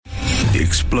The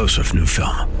explosive new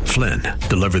film, Flynn,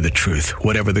 deliver the truth,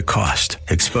 whatever the cost,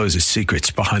 exposes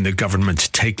secrets behind the government's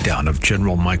takedown of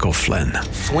General Michael Flynn.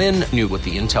 Flynn knew what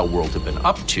the intel world had been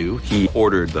up to. He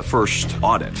ordered the first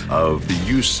audit of the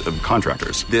use of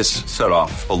contractors. This set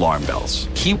off alarm bells.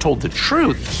 He told the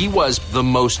truth. He was the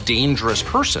most dangerous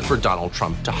person for Donald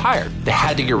Trump to hire. They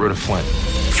had to get rid of Flynn.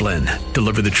 Flynn,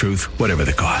 deliver the truth, whatever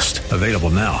the cost. Available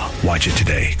now. Watch it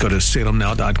today. Go to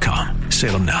salemnow.com.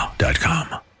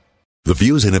 salemnow.com. The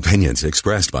views and opinions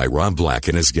expressed by Rob Black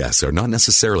and his guests are not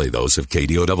necessarily those of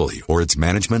KDOW or its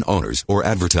management, owners, or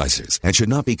advertisers and should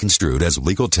not be construed as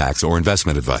legal, tax, or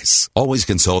investment advice. Always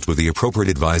consult with the appropriate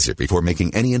advisor before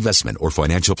making any investment or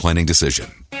financial planning decision.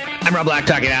 I'm Rob Black,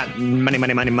 talking about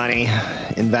money,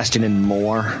 investing in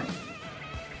more.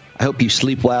 I hope you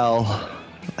sleep well.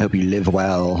 I hope you live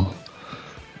well.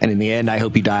 And in the end, I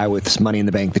hope you die with some money in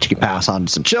the bank that you can pass on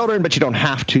to some children, but you don't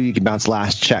have to. You can bounce the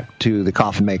last check to the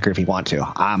coffin maker if you want to.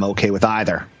 I'm okay with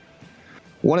either.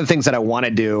 One of the things that I want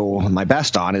to do my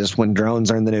best on is when drones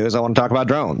are in the news, I want to talk about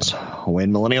drones.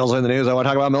 When millennials are in the news, I want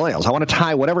to talk about millennials. I want to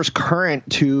tie whatever's current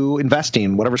to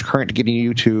investing, whatever's current to getting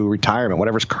you to retirement,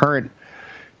 whatever's current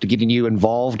to getting you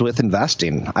involved with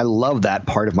investing. I love that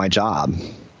part of my job.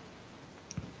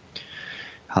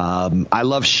 I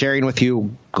love sharing with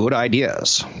you good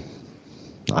ideas.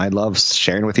 I love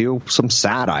sharing with you some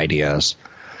sad ideas.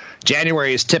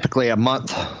 January is typically a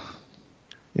month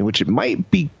in which it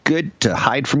might be good to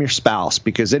hide from your spouse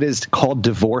because it is called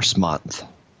divorce month.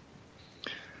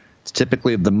 It's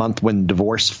typically the month when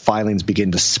divorce filings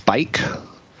begin to spike.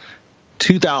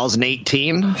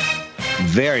 2018,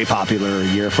 very popular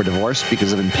year for divorce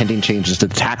because of impending changes to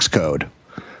the tax code.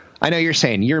 I know you're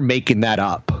saying you're making that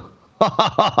up.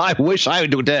 I wish I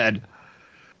did.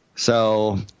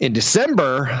 So in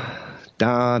December,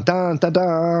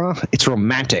 it's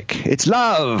romantic. It's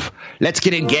love. Let's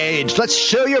get engaged. Let's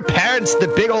show your parents the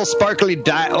big old sparkly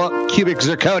cubic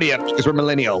zirconia because we're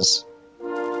millennials.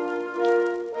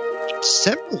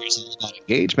 December is all about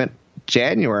engagement.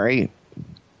 January,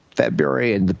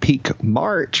 February, and the peak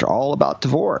March are all about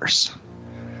divorce.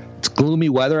 It's gloomy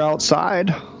weather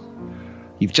outside.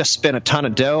 You've just spent a ton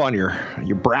of dough on your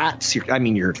brats,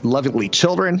 your lovely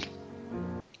children.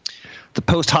 The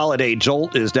post-holiday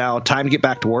jolt is now time to get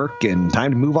back to work and time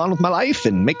to move on with my life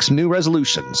and make some new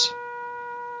resolutions.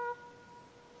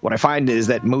 What I find is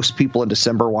that most people in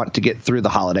December want to get through the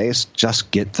holidays, just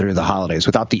get through the holidays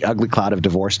without the ugly cloud of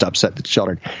divorce to upset the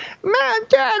children. Mom,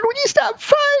 Dad, will you stop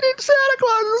fighting? Santa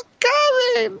Claus is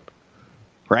coming.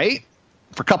 Right?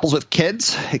 For couples with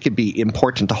kids, it can be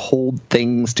important to hold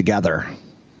things together.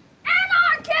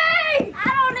 Anarchy!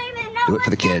 I don't even know. Do it for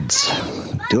the kids.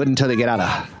 Do it until they get out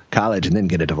of college and then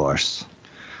get a divorce.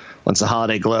 Once the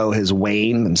holiday glow has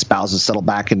waned and spouses settle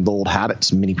back into old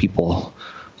habits, many people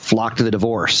flock to the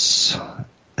divorce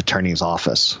attorney's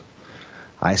office.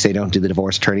 I say don't do the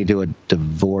divorce attorney, do a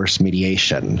divorce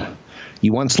mediation.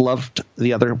 You once loved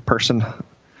the other person,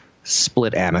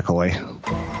 split amicably,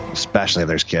 especially if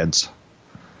there's kids.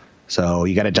 So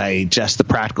you got to digest the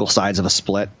practical sides of a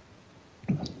split.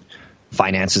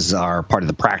 Finances are part of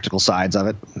the practical sides of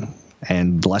it.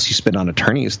 And the less you spend on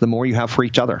attorneys, the more you have for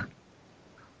each other.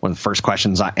 One of the first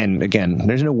questions, and again,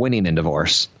 there's no winning in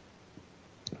divorce.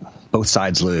 Both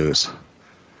sides lose.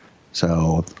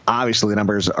 So obviously the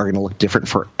numbers are going to look different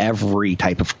for every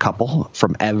type of couple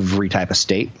from every type of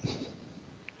state.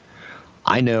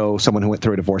 I know someone who went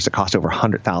through a divorce that cost over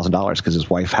 $100,000 because his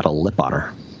wife had a lip on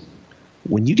her.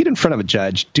 When you get in front of a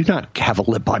judge, do not have a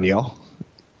lip on you.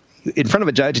 In front of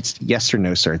a judge, it's yes or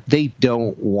no, sir. They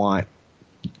don't want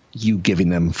you giving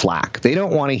them flack. They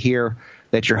don't want to hear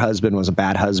that your husband was a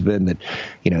bad husband, that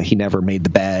he never made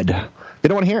the bed. They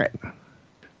don't want to hear it.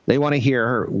 They want to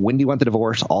hear, when do you want the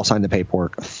divorce? I'll sign the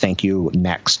paperwork. Thank you.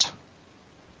 Next.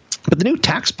 But the new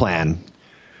tax plan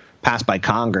passed by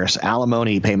Congress,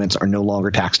 alimony payments are no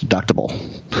longer tax deductible.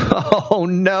 Oh,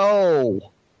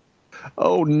 no.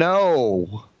 Oh,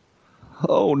 no.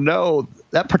 Oh, no.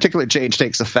 That particular change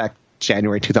takes effect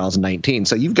January 2019.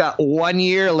 So you've got 1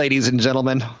 year, ladies and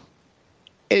gentlemen.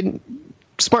 And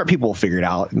smart people will figure it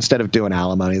out. Instead of doing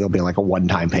alimony, there'll be like a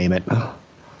one-time payment.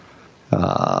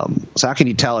 So how can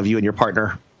you tell if you and your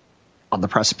partner on the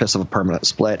precipice of a permanent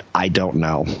split? I don't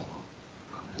know.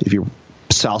 If your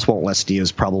spouse won't listen to you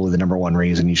is probably the number one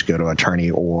reason you should go to an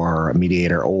attorney or a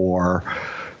mediator or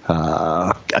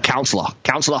a counselor.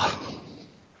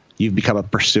 You've become a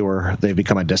pursuer. They've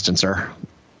become a distancer.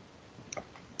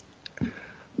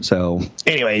 So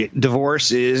anyway,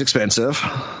 divorce is expensive.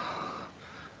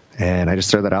 And I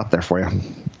just throw that out there for you.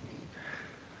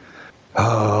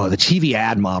 Oh, the TV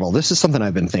ad model. This is something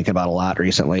I've been thinking about a lot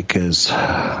recently because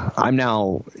I'm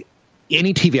now,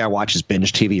 any TV I watch is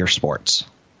binge TV or sports.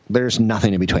 There's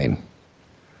nothing in between.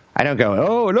 I don't go,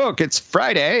 oh, look, it's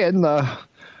Friday and the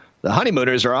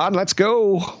Honeymooners are on. Let's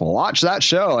go watch that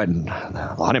show. And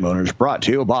the Honeymooners brought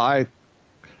to you by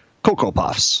Cocoa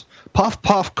Puffs. Puff,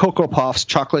 puff, Cocoa Puffs,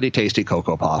 chocolatey, tasty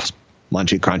Cocoa Puffs.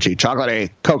 Munchy, crunchy,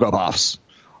 chocolatey Cocoa Puffs.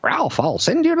 Ralph, I'll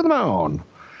send you to the moon.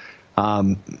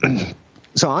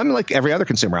 So I'm like every other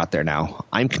consumer out there now.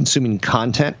 I'm consuming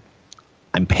content.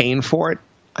 I'm paying for it.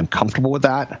 I'm comfortable with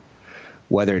that.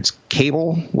 Whether it's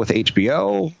cable with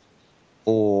HBO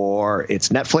or it's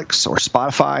Netflix or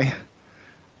Spotify,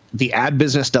 the ad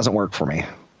business doesn't work for me.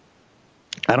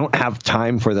 I don't have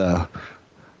time for the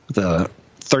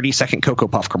 30-second Cocoa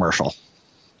Puff commercial.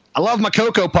 I love my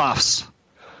Cocoa Puffs.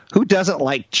 Who doesn't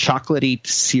like chocolatey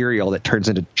cereal that turns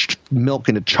into milk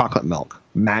into chocolate milk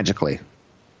magically?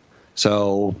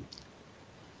 So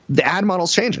the ad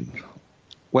model's changing.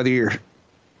 Whether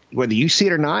you see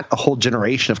it or not, a whole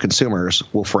generation of consumers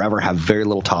will forever have very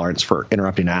little tolerance for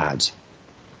interrupting ads.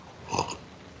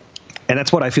 And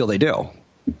that's what I feel they do.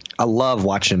 I love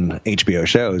watching HBO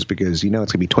shows because it's going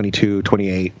to be 22,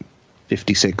 28,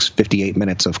 56, 58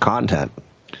 minutes of content.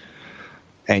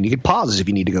 And you can pause if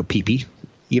you need to go pee-pee.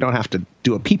 You don't have to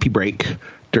do a pee-pee break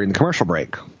during the commercial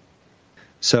break.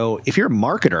 So if you're a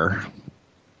marketer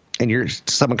and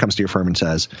someone comes to your firm and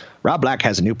says, Rob Black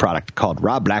has a new product called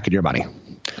Rob Black and Your Money.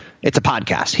 It's a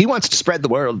podcast. He wants to spread the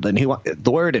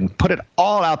word and put it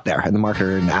all out there. And the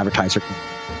marketer and the advertiser,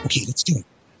 okay, let's do it.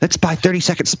 Let's buy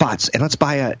 30-second spots and let's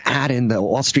buy an ad in the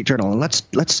Wall Street Journal and let's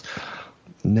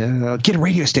get a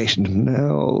radio station.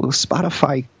 No,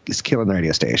 Spotify is killing the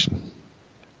radio station.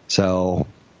 So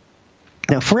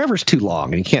now forever's too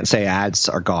long, and you can't say ads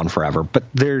are gone forever, but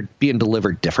they're being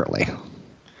delivered differently.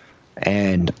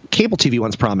 And cable TV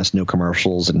once promised no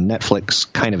commercials, and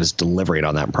Netflix kind of is delivering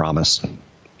on that promise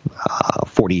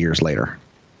 40 years later.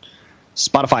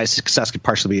 Spotify's success could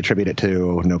partially be attributed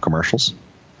to no commercials.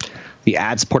 The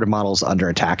ad-supported model is under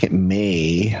attack. It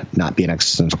may not be an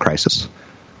existential crisis,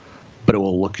 but it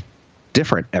will look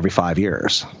different every 5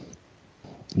 years.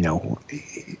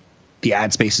 The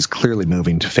ad space is clearly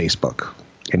moving to Facebook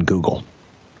and Google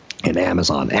and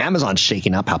Amazon. Amazon's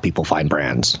shaking up how people find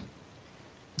brands.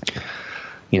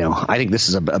 I think this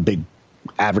is a big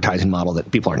advertising model that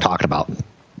people aren't talking about.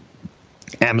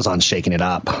 Amazon's shaking it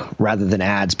up rather than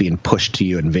ads being pushed to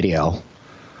you in video.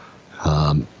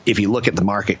 If you look at the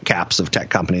market caps of tech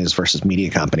companies versus media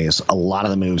companies, a lot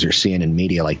of the moves you're seeing in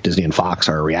media like Disney and Fox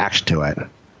are a reaction to it.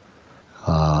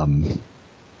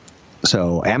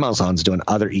 So Amazon's doing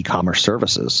other e-commerce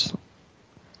services.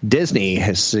 Disney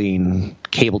has seen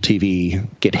cable TV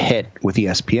get hit with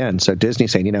ESPN. So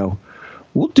Disney's saying,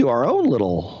 we'll do our own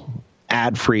little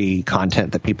ad-free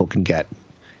content that people can get.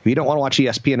 If you don't want to watch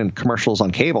ESPN and commercials on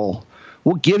cable,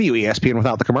 we'll give you ESPN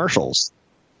without the commercials.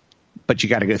 But you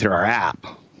got to go through our app.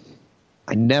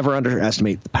 I never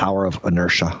underestimate the power of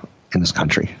inertia in this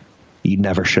country. You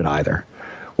never should either.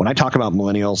 When I talk about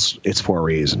millennials, it's for a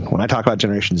reason. When I talk about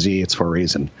Generation Z, it's for a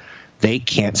reason. They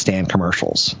can't stand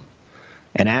commercials.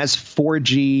 And as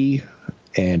 4G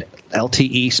and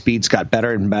LTE speeds got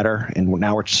better and better, and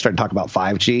now we're starting to talk about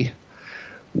 5G,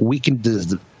 we can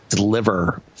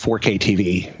deliver 4K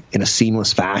TV in a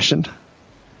seamless fashion.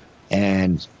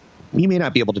 And you may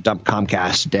not be able to dump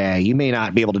Comcast today. You may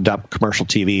not be able to dump commercial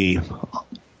TV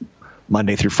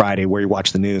Monday through Friday where you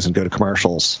watch the news and go to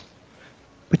commercials.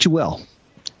 But you will.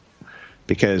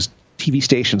 Because TV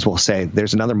stations will say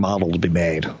there's another model to be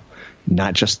made,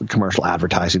 not just the commercial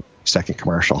advertising, second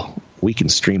commercial. We can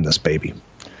stream this baby.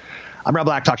 I'm Rob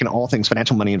Black, talking all things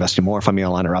financial, money, investing, more. Find me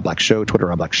online at Rob Black Show, Twitter,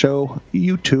 Rob Black Show,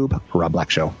 YouTube, Rob Black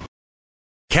Show.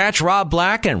 Catch Rob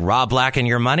Black and Rob Black and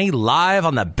Your Money live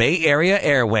on the Bay Area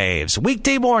airwaves,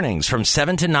 weekday mornings from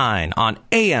 7 to 9 on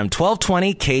AM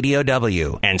 1220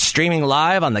 KDOW and streaming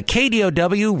live on the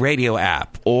KDOW radio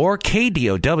app or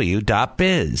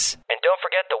KDOW.biz. And don't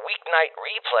forget the weeknight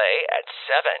replay at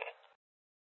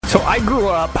 7. So I grew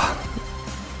up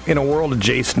in a world of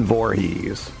Jason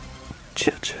Voorhees.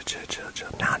 Chill.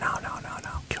 No.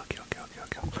 Kill.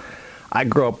 I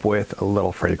grew up with a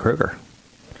little Freddy Krueger.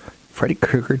 Freddy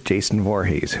Krueger, Jason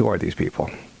Voorhees. Who are these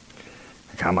people?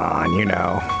 Come on,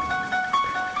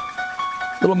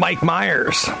 Little Mike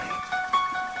Myers.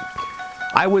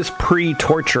 I was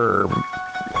pre-torture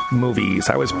movies.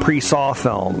 I was pre-Saw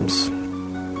films.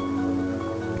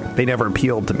 They never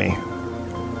appealed to me.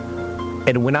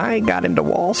 And when I got into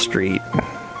Wall Street,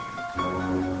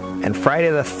 and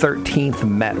Friday the 13th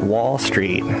met Wall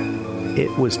Street,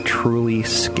 it was truly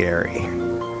scary.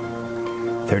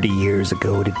 30 years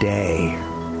ago today.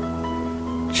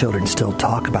 Children still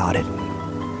talk about it.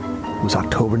 It was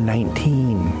October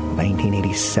 19,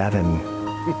 1987.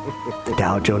 The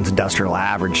Dow Jones Industrial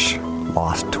Average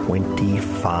lost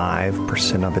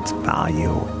 25% of its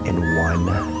value in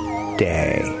one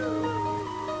day.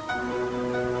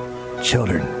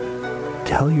 Children,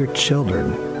 tell your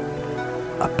children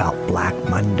about Black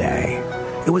Monday.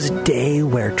 It was a day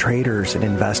where traders and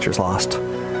investors lost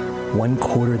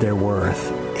 1/4 their worth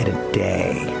in a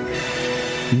day.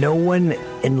 No one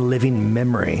in living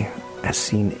memory has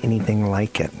seen anything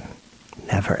like it.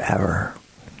 Never, ever.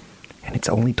 And it's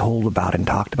only told about and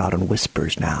talked about in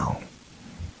whispers now.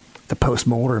 The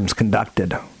postmortems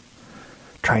conducted,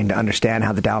 trying to understand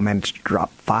how the Dow managed to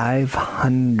drop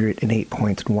 508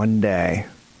 points in one day.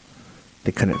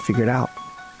 They couldn't figure it out.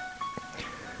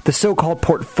 The so-called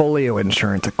portfolio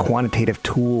insurance, a quantitative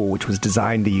tool which was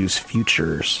designed to use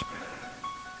futures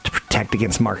to protect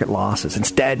against market losses.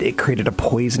 Instead, it created a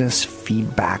poisonous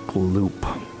feedback loop.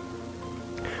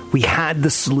 We had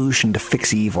the solution to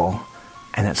fix evil,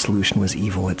 and that solution was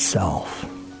evil itself.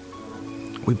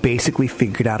 We basically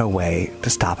figured out a way to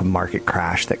stop a market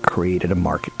crash that created a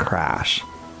market crash.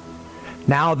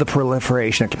 Now the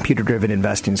proliferation of computer-driven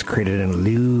investing has created an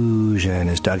illusion,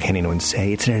 as Doug Henning would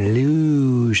say. It's an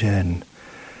illusion.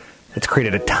 It's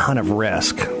created a ton of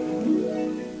risk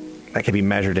that can be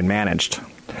measured and managed.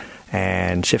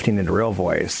 And shifting into real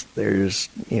voice, there's,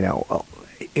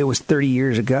 it was 30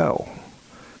 years ago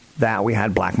that we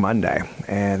had Black Monday.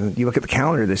 And you look at the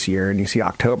calendar this year and you see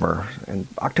October. And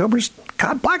October's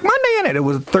got Black Monday in it. It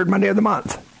was the third Monday of the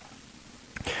month.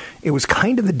 It was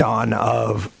kind of the dawn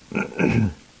of,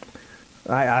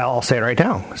 I'll say it right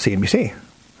now, CNBC.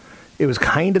 It was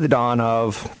kind of the dawn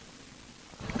of,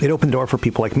 it opened the door for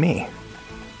people like me.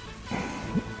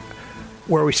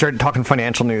 Where we started talking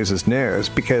financial news as news,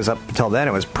 because up until then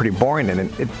it was pretty boring,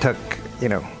 and it took,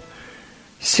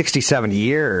 60, 70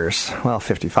 years, well,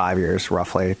 55 years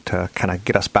roughly, to kind of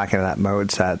get us back into that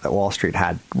mode set that Wall Street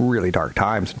had really dark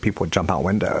times and people would jump out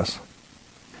windows.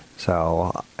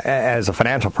 So as a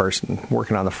financial person,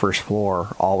 working on the first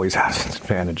floor always has its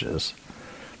advantages.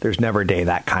 There's never a day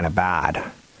that kind of bad.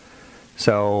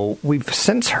 So we've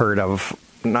since heard of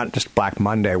not just Black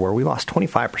Monday, where we lost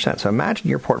 25%. So imagine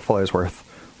your portfolio is worth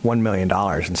 $1 million,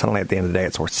 and suddenly at the end of the day,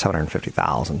 it's worth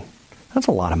 $750,000. That's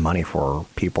a lot of money for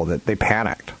people that they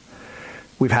panicked.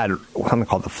 We've had something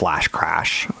called the flash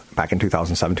crash back in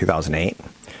 2007, 2008,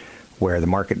 where the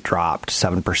market dropped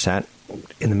 7%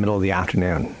 in the middle of the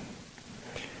afternoon.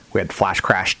 We had flash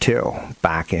crash 2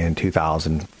 back in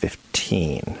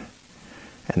 2015.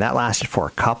 And that lasted for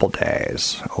a couple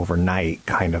days. Overnight, it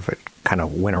kind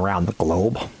of went around the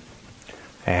globe.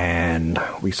 And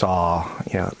we saw,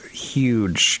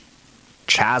 huge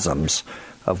chasms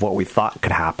of what we thought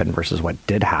could happen versus what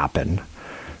did happen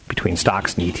between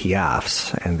stocks and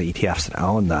ETFs and the ETFs that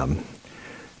own them.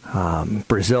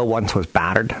 Brazil once was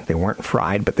battered. They weren't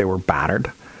fried, but they were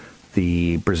battered.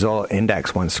 The Brazil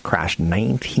index once crashed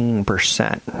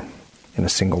 19% in a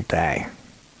single day.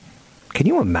 Can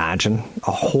you imagine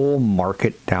a whole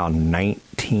market down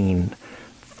 19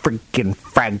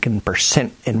 freaking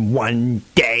percent in one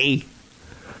day?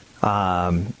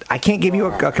 I can't give you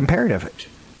a comparative.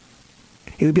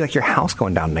 It would be like your house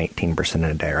going down 19% in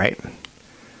a day, right?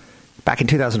 Back in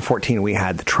 2014, we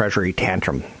had the Treasury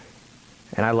tantrum.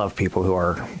 And I love people who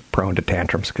are prone to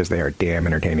tantrums because they are damn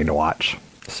entertaining to watch,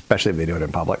 especially if they do it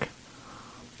in public.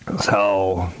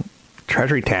 So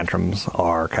Treasury tantrums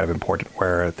are kind of important,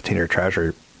 where the 10-year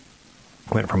Treasury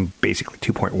went from basically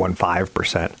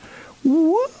 2.15%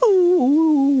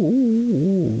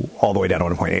 all the way down to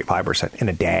 1.85% in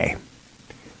a day.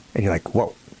 And you're like,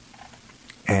 whoa.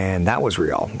 And that was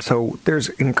real. So there's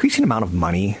an increasing amount of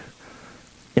money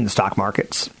in the stock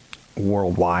markets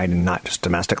worldwide and not just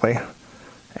domestically.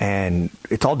 And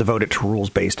it's all devoted to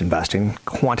rules-based investing.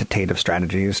 Quantitative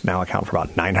strategies now account for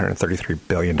about $933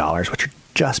 billion, which are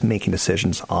just making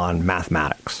decisions on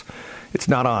mathematics. It's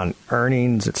not on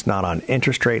earnings. It's not on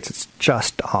interest rates. It's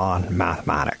just on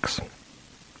mathematics.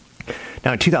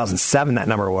 Now, in 2007, that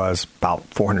number was about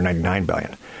 $499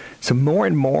 billion. So more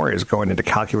and more is going into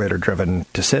calculator-driven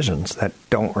decisions that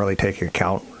don't really take into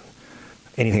account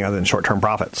anything other than short-term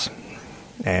profits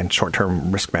and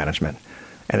short-term risk management.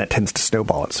 And that tends to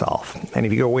snowball itself. And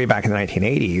if you go way back in the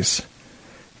 1980s,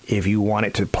 if you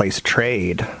wanted to place a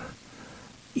trade,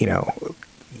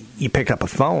 you picked up a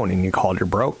phone and you called your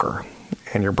broker.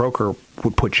 And your broker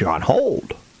would put you on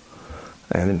hold.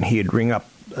 And then he'd ring up,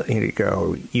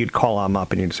 you'd call him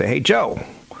up and you'd say, "Hey, Joe,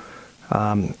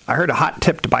 I heard a hot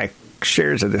tip to buy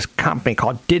shares of this company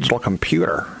called Digital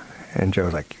Computer." And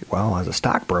Joe's like, well, as a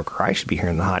stockbroker, I should be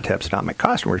hearing the hot tips, not my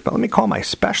customers, but let me call my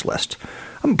specialist.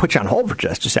 I'm going to put you on hold for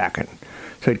just a second.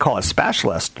 So he'd call a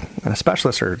specialist, and a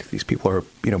specialist are these people who are,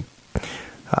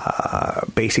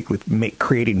 basically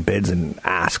creating bids and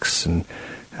asks and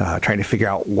trying to figure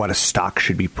out what a stock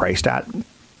should be priced at.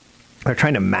 They're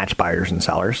trying to match buyers and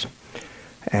sellers.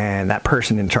 And that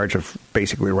person in charge of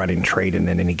basically running trade in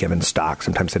any given stock,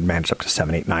 sometimes they'd manage up to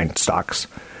 7, 8, 9 stocks,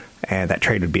 and that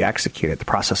trade would be executed. The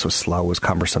process was slow, was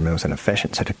cumbersome, it was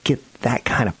inefficient. So to get that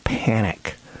kind of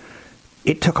panic,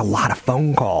 it took a lot of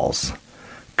phone calls.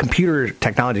 Computer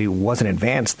technology wasn't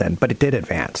advanced then, but it did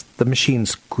advance. The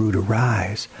machines grew to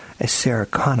rise, as Sarah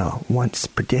Connor once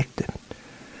predicted.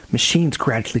 Machines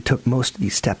gradually took most of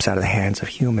these steps out of the hands of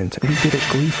humans, and we did it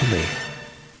gleefully.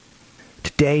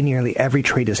 Today, nearly every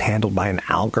trade is handled by an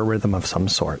algorithm of some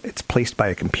sort. It's placed by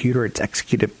a computer. It's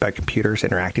executed by computers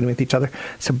interacting with each other.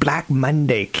 So Black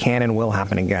Monday can and will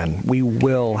happen again. We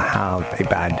will have a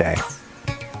bad day.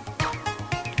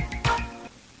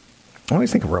 I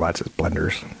always think of robots as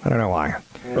blenders. I don't know why.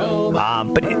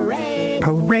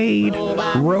 Parade,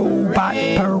 robot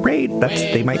parade.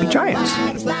 They might be giants.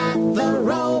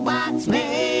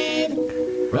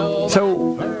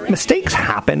 So mistakes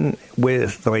happen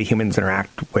with the way humans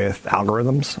interact with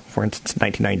algorithms. For instance, in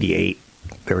 1998,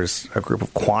 there was a group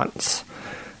of quants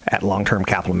at Long-Term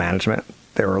Capital Management.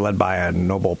 They were led by a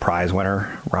Nobel Prize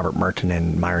winner, Robert Merton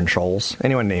and Myron Scholes.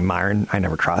 Anyone named Myron, I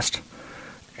never trust.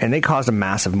 And they caused a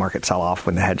massive market sell-off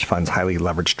when the hedge funds' highly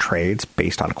leveraged trades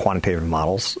based on quantitative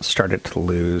models started to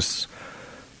lose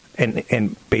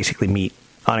and basically meet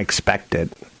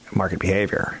unexpected market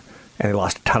behavior. And they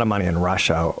lost a ton of money in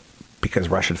Russia because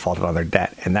Russia defaulted on their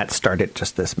debt. And that started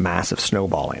just this massive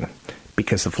snowballing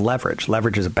because of leverage.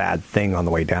 Leverage is a bad thing on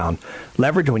the way down.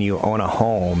 Leverage, when you own a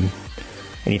home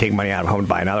and you take money out of a home to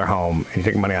buy another home, and you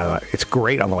take money out of it, it's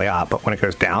great on the way up, but when it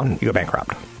goes down, you go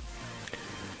bankrupt.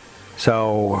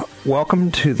 So, welcome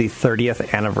to the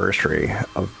 30th anniversary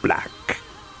of Black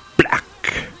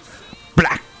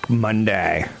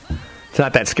Monday. It's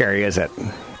not that scary, is it?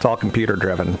 It's all computer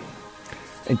driven.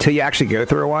 Until you actually go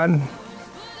through one,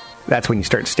 that's when you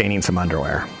start staining some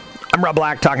underwear. I'm Rob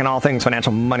Black, talking all things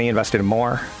financial, money, invested, and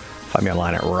more. Find me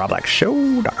online at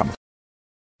robblackshow.com.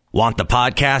 Want the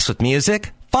podcast with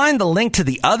music? Find the link to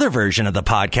the other version of the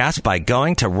podcast by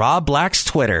going to Rob Black's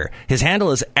Twitter. His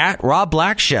handle is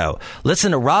 @RobBlackShow.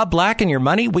 Listen to Rob Black and Your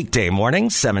Money weekday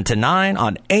mornings, 7 to 9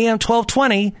 on AM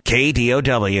 1220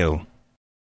 KDOW.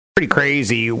 Pretty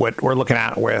crazy what we're looking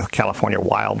at with California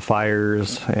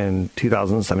wildfires and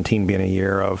 2017 being a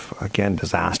year of, again,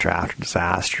 disaster after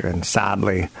disaster. And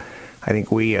sadly, I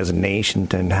think we as a nation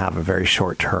tend to have a very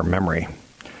short-term memory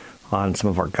on some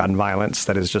of our gun violence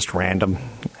that is just random,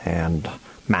 and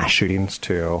mass shootings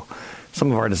to some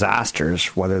of our disasters,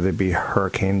 whether they be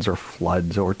hurricanes or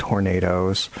floods or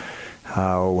tornadoes,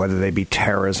 whether they be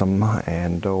terrorism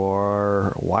and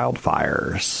or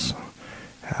wildfires.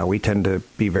 We tend to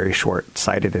be very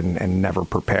short-sighted and never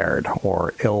prepared,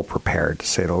 or ill-prepared, to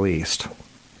say the least.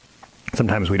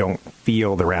 Sometimes we don't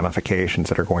feel the ramifications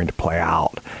that are going to play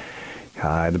out.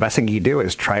 The best thing you do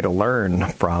is try to learn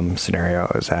from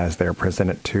scenarios as they're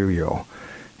presented to you.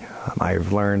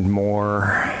 I've learned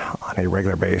more on a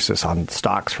regular basis on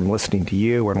stocks from listening to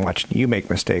you and watching you make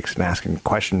mistakes and asking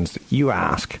questions that you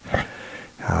ask,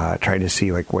 trying to see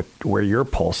where your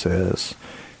pulse is.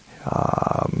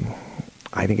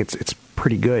 I think it's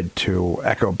pretty good to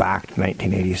echo back to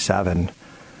 1987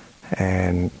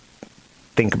 and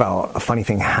think about a funny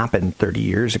thing happened 30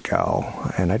 years ago.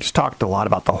 And I just talked a lot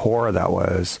about the horror that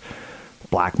was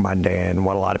Black Monday and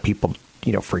what a lot of people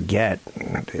forget.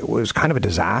 It was kind of a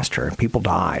disaster. People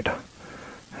died.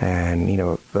 And,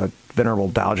 the venerable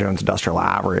Dow Jones Industrial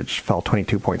Average fell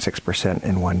 22.6%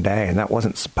 in one day, and that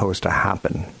wasn't supposed to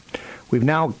happen. We've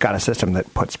now got a system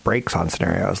that puts brakes on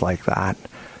scenarios like that.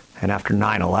 And after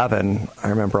 9/11, I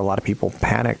remember a lot of people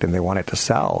panicked and they wanted to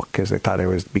sell because they thought it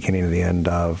was the beginning of the end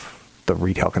of the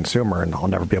retail consumer and I'll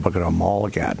never be able to go to a mall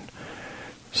again.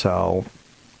 So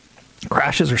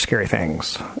crashes are scary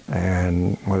things,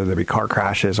 and whether they be car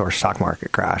crashes or stock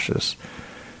market crashes,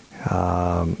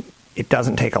 it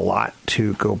doesn't take a lot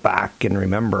to go back and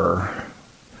remember,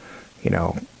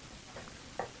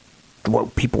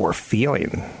 what people were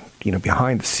feeling.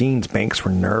 Behind the scenes, banks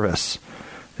were nervous.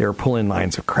 They were pulling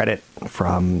lines of credit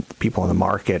from people in the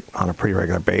market on a pretty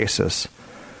regular basis.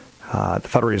 The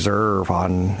Federal Reserve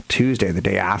on Tuesday, the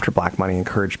day after Black Monday,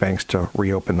 encouraged banks to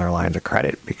reopen their lines of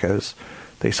credit because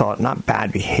they saw not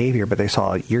bad behavior, but they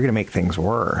saw you're going to make things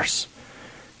worse.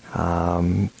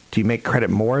 Do you make credit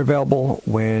more available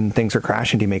when things are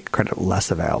crashing? Do you make credit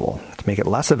less available? To make it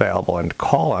less available and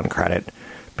call on credit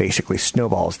basically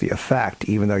snowballs the effect,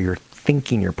 even though you're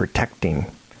thinking you're protecting.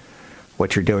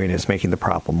 What you're doing is making the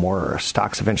problem worse.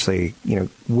 Stocks eventually,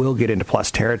 will get into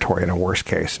plus territory in a worst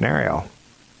case scenario.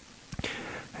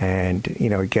 And,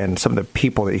 again, some of the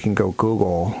people that you can go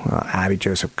Google, Abby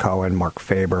Joseph Cohen, Mark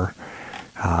Faber,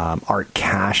 Art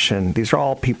Cashin, these are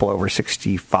all people over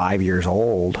 65 years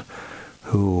old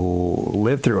who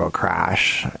lived through a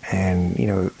crash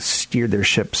and, steered their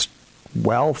ships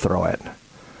well through it.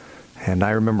 And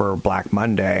I remember Black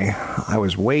Monday. I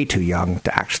was way too young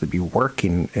to actually be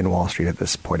working in Wall Street at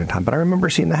this point in time, but I remember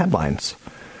seeing the headlines.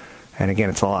 And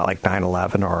again, it's a lot like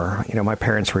 9/11 or, my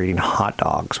parents were eating hot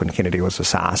dogs when Kennedy was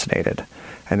assassinated,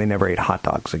 and they never ate hot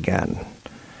dogs again.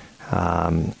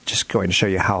 Just going to show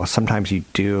you how sometimes you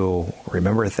do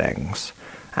remember things.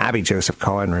 Abby Joseph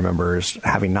Cohen remembers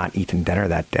having not eaten dinner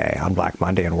that day on Black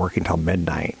Monday and working till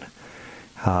midnight.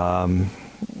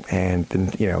 And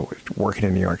then, working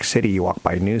in New York City, you walk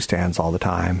by newsstands all the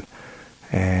time.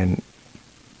 And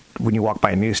when you walk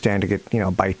by a newsstand to get,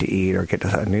 a bite to eat or get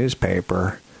a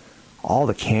newspaper, all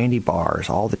the candy bars,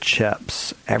 all the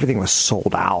chips, everything was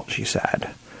sold out, she said.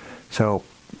 So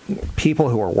people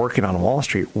who were working on Wall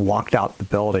Street walked out the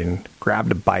building,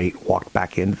 grabbed a bite, walked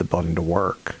back into the building to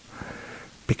work,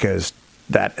 because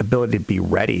that ability to be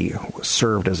ready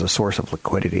served as a source of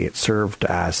liquidity. It served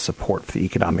as support for the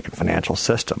economic and financial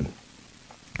system.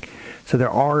 So there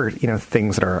are,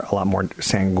 things that are a lot more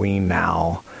sanguine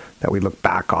now that we look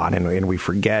back on and we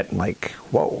forget, like,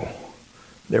 whoa,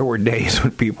 there were days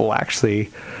when people actually,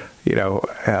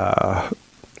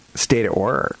 stayed at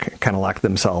work, kind of locked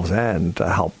themselves in to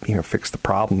help, fix the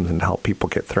problems and help people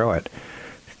get through it.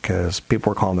 Because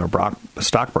people were calling their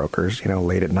stockbrokers,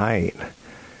 late at night.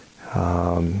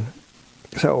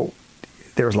 So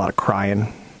there was a lot of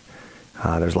crying.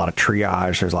 There's a lot of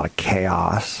triage. There's a lot of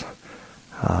chaos.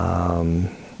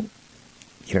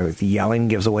 The yelling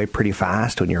gives away pretty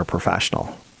fast when you're a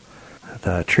professional.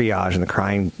 The triage and the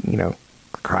crying,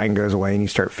 crying goes away and you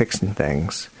start fixing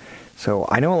things. So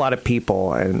I know a lot of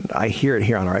people, and I hear it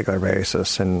here on a regular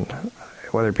basis, and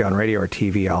whether it be on radio or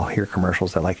TV, I'll hear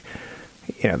commercials that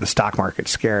the stock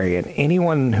market's scary. And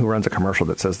anyone who runs a commercial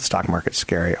that says the stock market's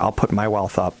scary, I'll put my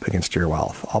wealth up against your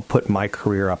wealth. I'll put my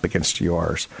career up against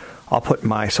yours. I'll put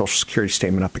my Social Security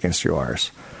statement up against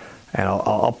yours. And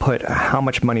I'll put how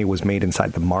much money was made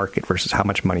inside the market versus how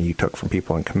much money you took from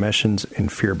people in commissions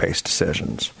and fear-based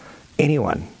decisions.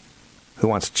 Anyone who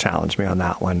wants to challenge me on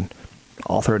that one,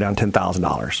 I'll throw down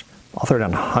 $10,000. I'll throw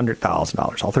down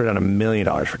 $100,000. I'll throw down $1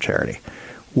 million for charity.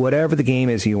 Whatever the game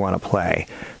is you want to play,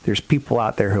 there's people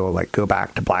out there who will go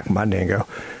back to Black Monday and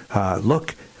go,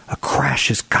 look, a crash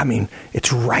is coming.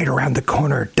 It's right around the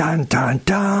corner. Dun, dun,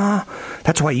 dun.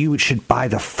 That's why you should buy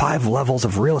the 5 levels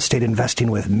of real estate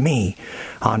investing with me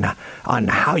on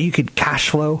how you could cash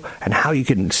flow and how you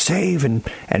can save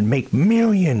and make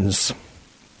millions.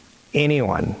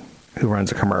 Anyone who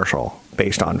runs a commercial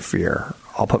based on fear,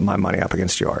 I'll put my money up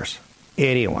against yours.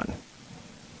 Anyone.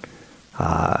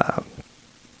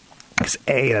 Because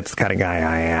A, that's the kind of guy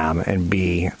I am, and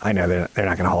B, I know they're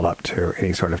not going to hold up to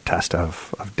any sort of test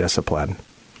of discipline.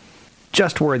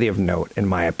 Just worthy of note, in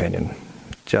my opinion.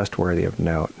 Just worthy of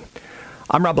note.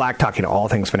 I'm Rob Black, talking to all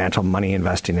things financial, money,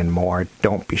 investing, and more.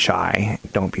 Don't be shy.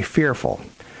 Don't be fearful.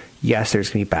 Yes, there's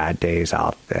going to be bad days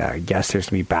out there. Yes, there's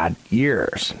going to be bad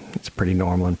years. It's pretty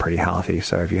normal and pretty healthy.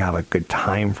 So if you have a good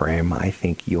time frame, I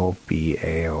think you'll be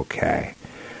A-okay.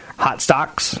 Hot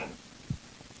stocks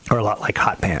are a lot like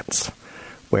hot pants,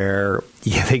 where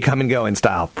they come and go in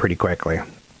style pretty quickly.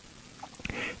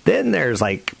 Then there's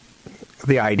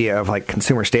the idea of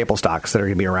consumer staple stocks that are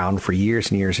going to be around for years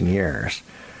and years and years.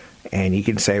 And you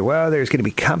can say, well, there's going to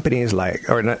be companies there's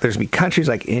going to be countries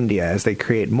like India, as they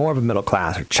create more of a middle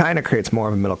class, or China creates more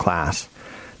of a middle class,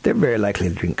 they're very likely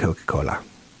to drink Coca-Cola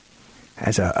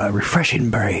as a refreshing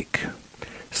break.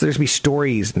 So there's going to be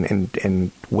stories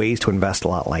and ways to invest a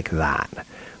lot like that,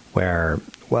 where,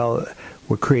 well,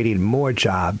 we're creating more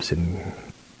jobs, and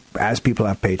as people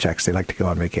have paychecks, they like to go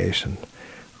on vacation.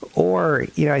 Or,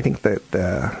 I think that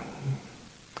the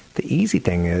easy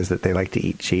thing is that they like to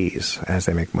eat cheese as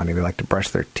they make money. They like to brush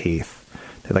their teeth.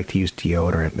 They like to use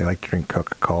deodorant. They like to drink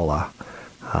Coca-Cola.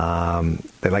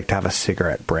 They like to have a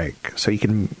cigarette break. So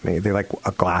they like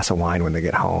a glass of wine when they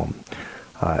get home.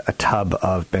 A tub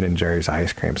of Ben & Jerry's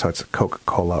ice cream. So it's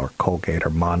Coca-Cola or Colgate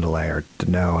or Mondelez or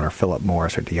Danone or Philip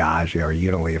Morris or Diageo or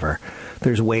Unilever.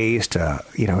 There's ways to,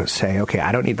 say, okay,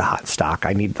 I don't need the hot stock.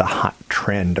 I need the hot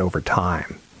trend over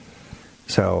time.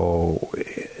 So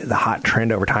the hot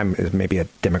trend over time is maybe a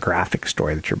demographic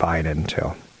story that you're buying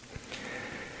into.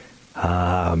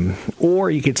 Or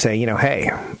you could say,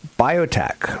 hey,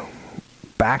 biotech.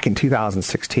 Back in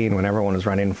 2016, when everyone was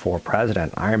running for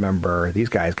president, I remember these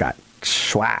guys got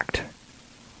schwacked.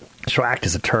 Schwacked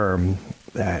is a term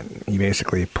that you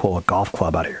basically pull a golf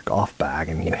club out of your golf bag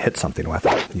and you hit something with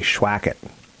it. You schwack it.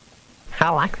 I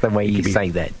like the way you say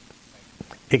that.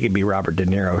 It could be Robert De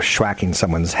Niro schwacking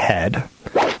someone's head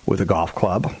with a golf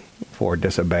club for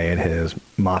disobeying his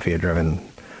mafia-driven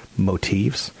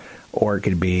motifs. Or it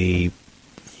could be,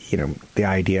 the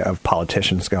idea of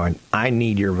politicians going, I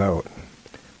need your vote.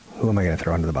 Who am I going to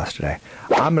throw under the bus today?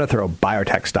 I'm going to throw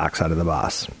biotech stocks under the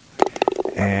bus.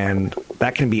 And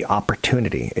that can be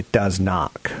opportunity. It does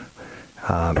knock.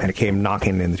 And it came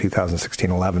knocking in the 2016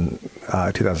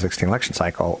 election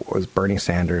cycle. It was Bernie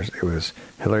Sanders, it was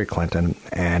Hillary Clinton,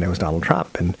 and it was Donald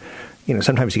Trump. And,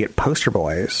 sometimes you get poster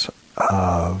boys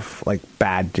of,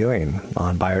 bad doing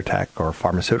on biotech or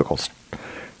pharmaceuticals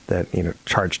that,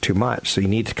 charge too much. So you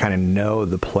need to kind of know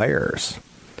the players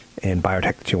in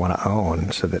biotech that you want to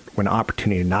own so that when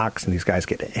opportunity knocks and these guys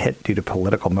get hit due to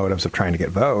political motives of trying to get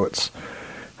votes,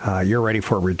 you're ready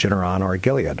for a Regeneron or a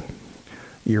Gilead.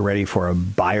 You're ready for a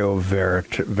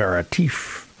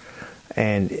BioVeritif.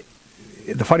 And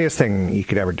the funniest thing you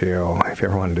could ever do, if you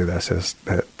ever want to do this, is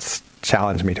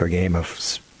challenge me to a game of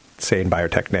saying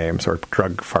biotech names or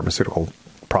drug pharmaceutical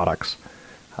products.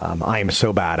 I am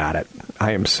so bad at it.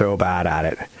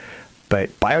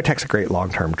 But biotech's a great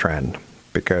long-term trend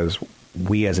because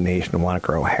we as a nation want to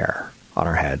grow hair on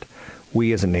our head.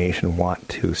 We as a nation want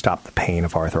to stop the pain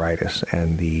of arthritis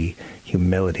and the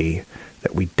humility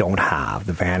that we don't have,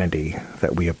 the vanity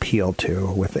that we appeal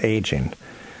to with aging.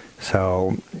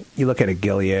 So you look at a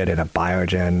Gilead and a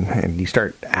Biogen, and you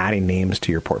start adding names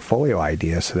to your portfolio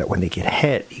ideas so that when they get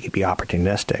hit, you can be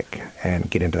opportunistic and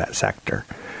get into that sector,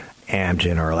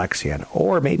 Amgen or Alexion.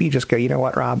 Or maybe you just go, you know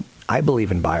what, Rob, I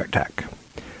believe in biotech.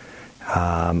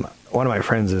 One of my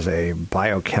friends is a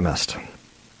biochemist.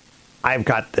 I've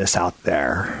got this out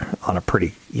there on a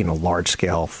pretty,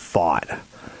 large-scale thought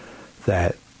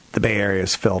that the Bay Area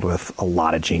is filled with a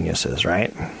lot of geniuses,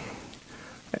 right?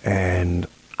 And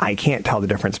I can't tell the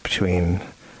difference between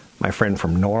my friend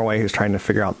from Norway who's trying to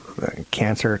figure out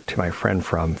cancer to my friend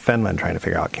from Finland trying to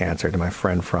figure out cancer to my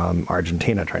friend from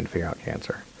Argentina trying to figure out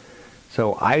cancer.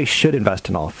 So I should invest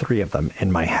in all three of them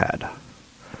in my head.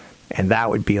 And that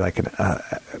would be like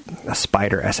a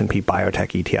SPDR S&P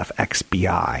Biotech ETF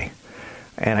XBI.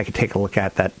 And I could take a look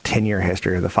at that 10-year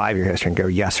history or the 5-year history and go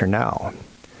yes or no.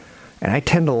 And I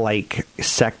tend to like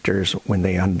sectors when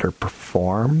they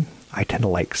underperform. I tend to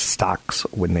like stocks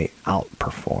when they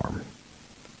outperform.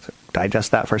 So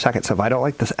digest that for a second. So if I don't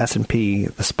like this S&P,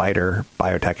 the SPDR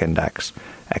Biotech Index,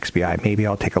 XBI, maybe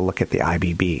I'll take a look at the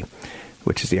IBB,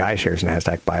 which is the iShares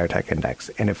NASDAQ Biotech Index.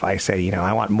 And if I say,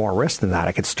 I want more risk than that,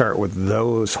 I could start with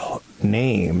those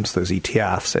names, those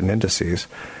ETFs and indices,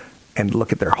 and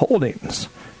look at their holdings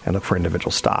and look for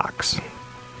individual stocks.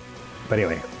 But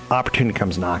anyway, opportunity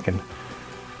comes knocking.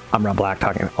 I'm Rob Black,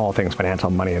 talking all things financial,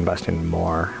 money, investing, and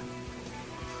more.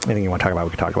 Anything you want to talk about,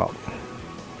 we can talk about.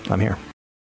 I'm here.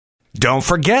 Don't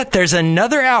forget, there's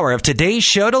another hour of today's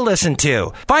show to listen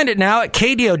to. Find it now at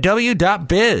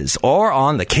KDOW.biz or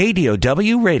on the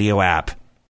KDOW radio app.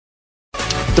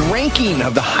 The ranking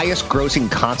of the highest grossing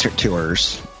concert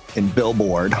tours in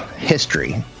Billboard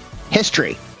history. It's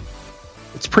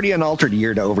pretty unaltered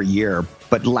year to over year,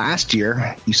 but last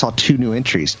year you saw 2 new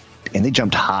entries, and they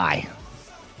jumped high.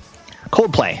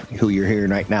 Coldplay, who you're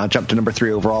hearing right now, jumped to number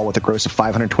 3 overall with a gross of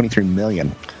 $523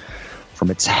 million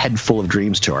from its Head Full of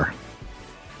Dreams tour.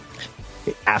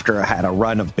 After it had a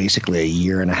run of basically a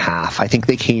year and a half, I think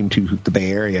they came to the Bay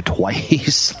Area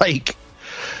twice. I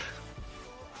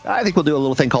think we'll do a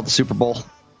little thing called the Super Bowl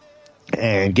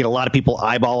and get a lot of people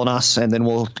eyeballing us, and then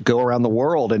we'll go around the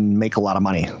world and make a lot of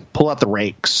money. Pull out the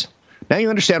rakes. Now you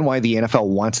understand why the NFL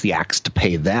wants the acts to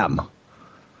pay them.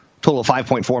 Total of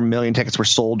 5.4 million tickets were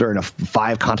sold during a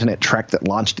 5-continent trek that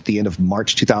launched at the end of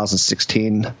March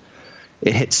 2016.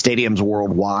 It hit stadiums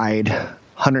worldwide,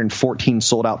 114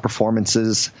 sold-out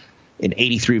performances in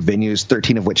 83 venues,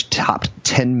 13 of which topped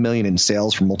 10 million in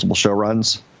sales from multiple show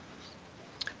runs.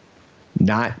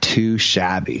 Not too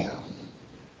shabby.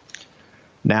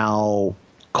 Now,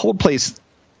 Coldplay's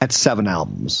at 7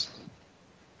 albums.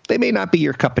 They may not be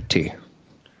your cup of tea,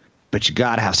 but you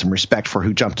got to have some respect for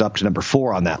who jumped up to number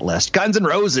 4 on that list. Guns N'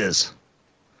 Roses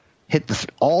hit the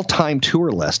all-time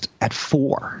tour list at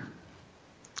 4.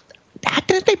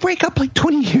 Didn't they break up like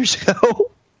 20 years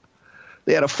ago?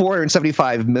 They had a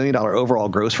 $475 million overall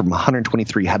gross from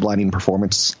 123 headlining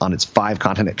performances on its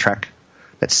 5-continent trek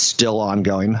that's still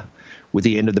ongoing. With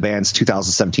the end of the band's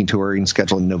 2017 touring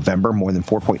schedule in November, more than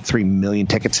 4.3 million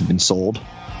tickets have been sold.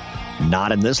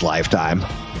 Not in this lifetime.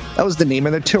 That was the name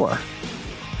of their tour.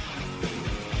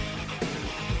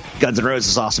 Guns N'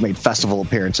 Roses also made festival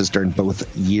appearances during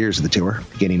both years of the tour,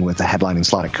 beginning with a headlining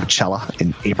slot at Coachella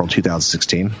in April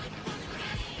 2016.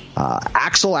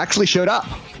 Axl actually showed up,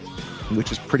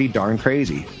 which is pretty darn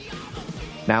crazy.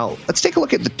 Now, let's take a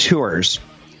look at the tours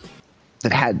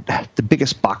that had the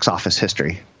biggest box office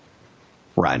history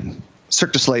run.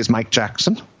 Cirque du Soleil's Mike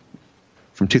Jackson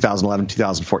from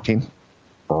 2011-2014,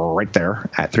 right there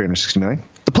at $360 million.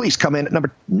 The Police come in at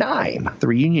number 9, the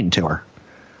reunion tour,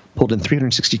 pulled in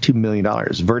 $362 million.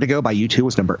 Vertigo by U2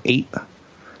 was number 8,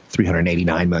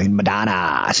 $389 million.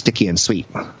 Madonna, Sticky and Sweet,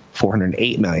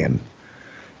 $408 million.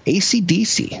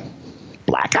 AC/DC,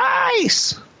 Black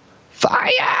Ice,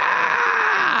 Fire,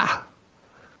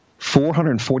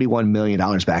 $441 million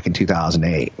back in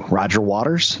 2008. Roger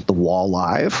Waters, The Wall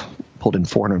Live, pulled in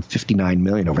 $459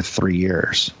 million over 3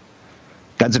 years.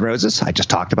 Guns N' Roses, I just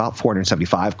talked about,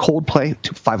 $475. Coldplay,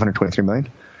 $523 million.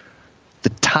 The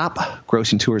top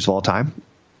grossing tours of all time.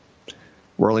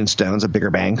 Rolling Stones, A Bigger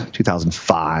Bang,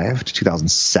 2005 to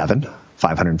 2007,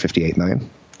 $558 million.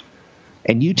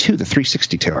 And U2, the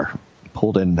 360 tour,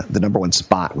 pulled in the number 1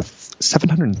 spot with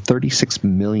 $736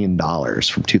 million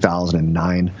from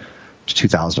 2009 to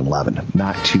 2011.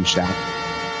 Not too shabby.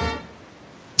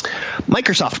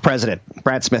 Microsoft president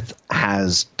Brad Smith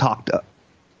has talked a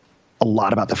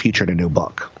lot about the future in a new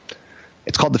book.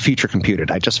 It's called The Future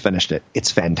Computed. I just finished it. It's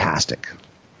fantastic.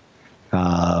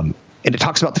 And it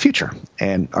talks about the future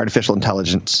and artificial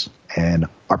intelligence and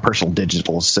our personal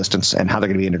digital assistants and how they're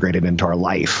going to be integrated into our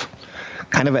life,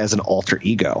 kind of as an alter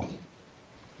ego.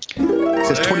 It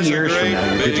says 20 years from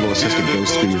now, your digital assistant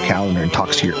goes through your calendar and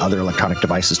talks to your other electronic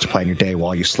devices to plan your day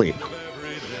while you sleep.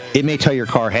 It may tell your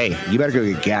car, hey, you better go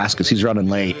get gas because he's running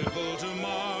late.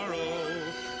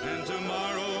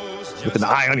 With an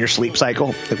eye on your sleep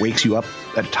cycle, it wakes you up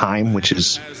at a time which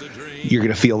is you're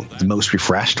going to feel the most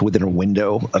refreshed within a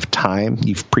window of time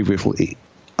you've previously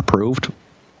approved.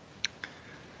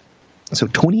 So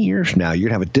 20 years from now, you're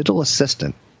going to have a digital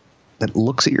assistant that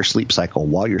looks at your sleep cycle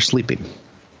while you're sleeping.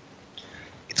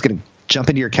 It's going to jump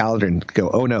into your calendar and go,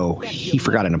 oh no, he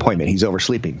forgot an appointment. He's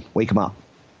oversleeping. Wake him up.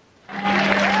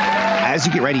 As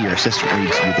you get ready, your assistant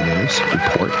reads you the news,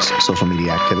 reports, social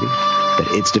media activity that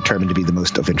it's determined to be the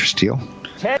most of interest to you.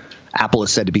 Apple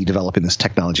is said to be developing this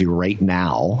technology right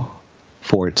now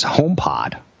for its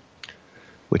HomePod,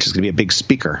 which is going to be a big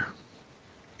speaker.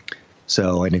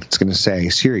 So, and it's going to say,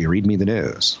 Siri, read me the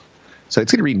news. So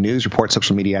it's going to read news, reports,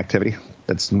 social media activity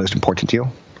that's the most important to you.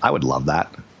 I would love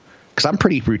that because I'm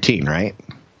pretty routine, right?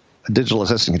 A digital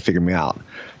assistant can figure me out.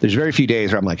 There's very few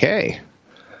days where I'm like, hey,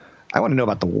 I want to know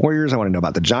about the Warriors. I want to know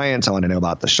about the Giants. I want to know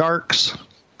about the Sharks.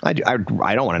 I don't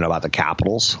want to know about the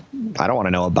Capitals. I don't want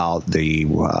to know about the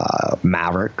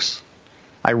Mavericks.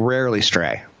 I rarely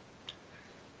stray.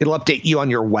 It'll update you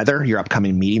on your weather, your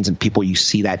upcoming meetings, and people you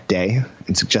see that day,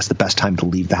 and suggest the best time to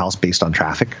leave the house based on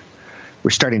traffic.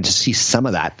 We're starting to see some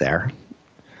of that there.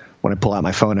 When I pull out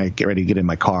my phone, I get ready to get in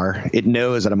my car. It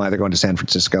knows that I'm either going to San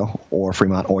Francisco or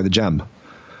Fremont or the Gem.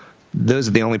 Those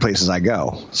are the only places I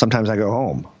go. Sometimes I go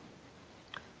home.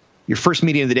 Your first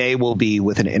meeting of the day will be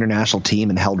with an international team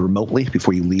and held remotely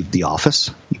before you leave the office.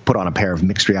 You put on a pair of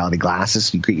mixed reality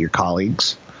glasses. You greet your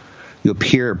colleagues. You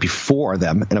appear before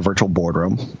them in a virtual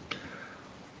boardroom.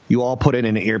 You all put in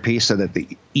an earpiece so that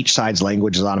each side's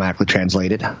language is automatically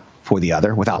translated for the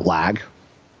other without lag.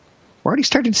 We're already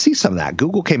starting to see some of that.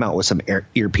 Google came out with some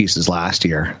earpieces last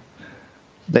year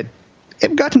that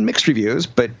have gotten mixed reviews,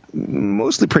 but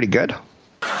mostly pretty good.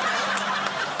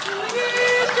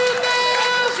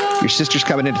 Your sister's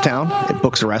coming into town. It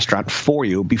books a restaurant for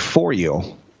you before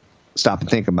you stop and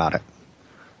think about it.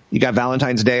 You got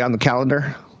Valentine's Day on the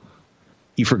calendar?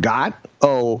 You forgot?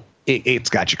 Oh, it's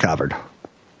got you covered.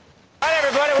 Hi,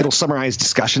 everybody. It'll summarize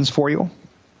discussions for you.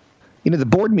 You know, the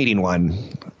board meeting one,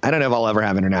 I don't know if I'll ever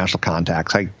have international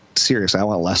contacts. Seriously, I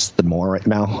want less than more right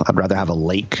now. I'd rather have a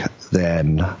lake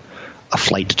than a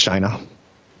flight to China.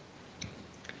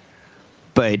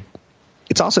 But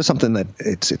it's also something that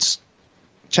it's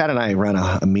Chad and I ran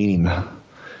a meeting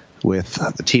with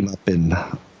the team up in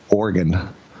Oregon,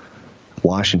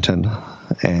 Washington,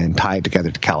 and tied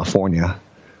together to California.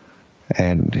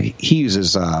 And he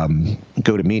uses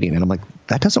GoToMeeting. And I'm like,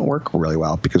 that doesn't work really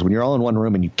well because when you're all in one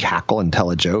room and you cackle and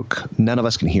tell a joke, none of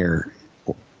us can hear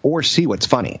or see what's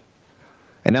funny.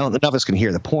 And none of us can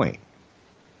hear the point.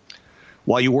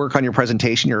 While you work on your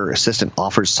presentation, your assistant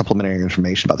offers supplementary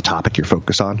information about the topic you're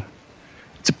focused on.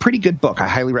 It's a pretty good book. I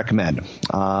highly recommend.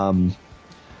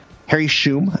 Harry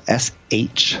Shum,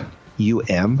 S-H-U-M.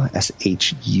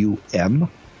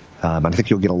 I think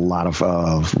you'll get a lot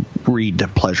of read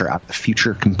pleasure out of The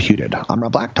Future Computed. I'm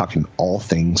Rob Black, talking all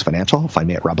things financial. Find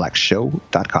me at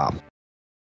robblackshow.com.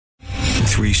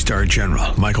 3-star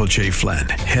General Michael J. Flynn,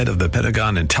 head of the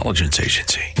Pentagon Intelligence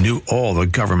Agency, knew all the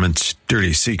government's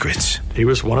dirty secrets. He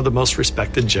was one of the most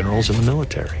respected generals in the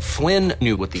military. Flynn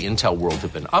knew what the intel world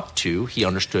had been up to. He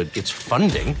understood its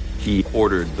funding. He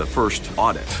ordered the first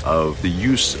audit of the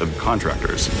use of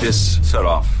contractors. This set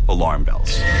off alarm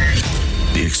bells.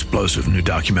 The explosive new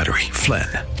documentary, Flynn,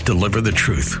 Deliver the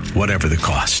Truth, Whatever the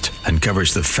Cost,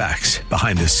 uncovers the facts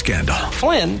behind this scandal.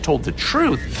 Flynn told the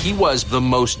truth. He was the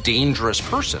most dangerous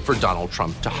person for Donald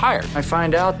Trump to hire. I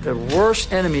find out the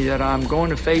worst enemy that I'm going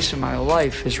to face in my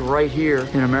life is right here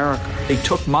in America. They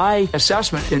took my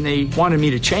assessment and they wanted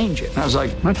me to change it. And I was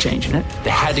like, I'm not changing it.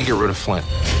 They had to get rid of Flynn.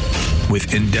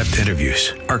 With in-depth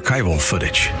interviews, archival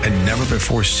footage, and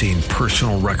never-before-seen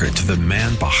personal records of the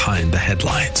man behind the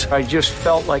headlines. I just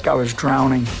felt like I was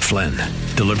drowning. Flynn,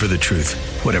 Deliver the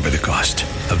Truth, Whatever the Cost.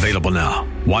 Available now.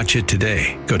 Watch it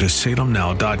today. Go to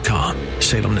salemnow.com.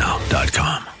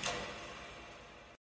 salemnow.com.